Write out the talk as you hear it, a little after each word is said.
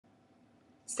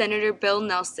Senator Bill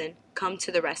Nelson, come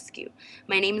to the rescue.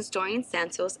 My name is Dorian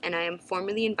Santos, and I am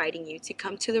formally inviting you to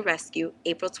come to the rescue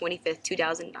April 25th,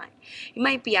 2009. You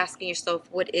might be asking yourself,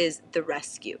 what is the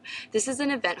rescue? This is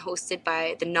an event hosted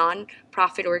by the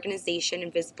non-profit organization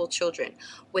Invisible Children.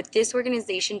 What this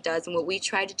organization does and what we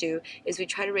try to do is we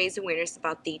try to raise awareness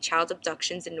about the child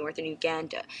abductions in northern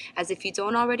Uganda. As if you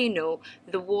don't already know,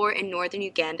 the war in northern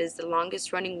Uganda is the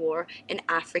longest running war in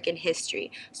African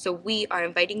history. So we are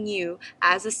inviting you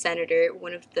as a senator,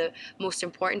 one of the most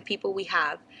important people we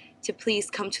have, to please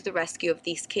come to the rescue of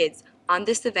these kids. On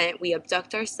this event, we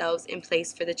abduct ourselves in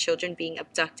place for the children being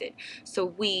abducted. So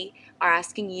we are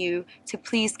asking you to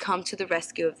please come to the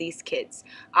rescue of these kids.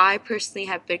 I personally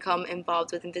have become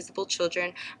involved with Invisible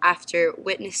Children after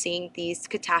witnessing these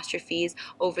catastrophes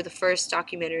over the first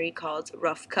documentary called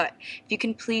Rough Cut. If you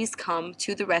can please come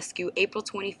to the rescue April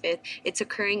 25th. It's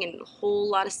occurring in a whole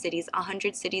lot of cities,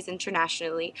 100 cities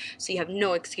internationally, so you have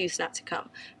no excuse not to come.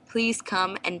 Please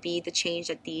come and be the change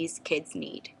that these kids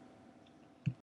need.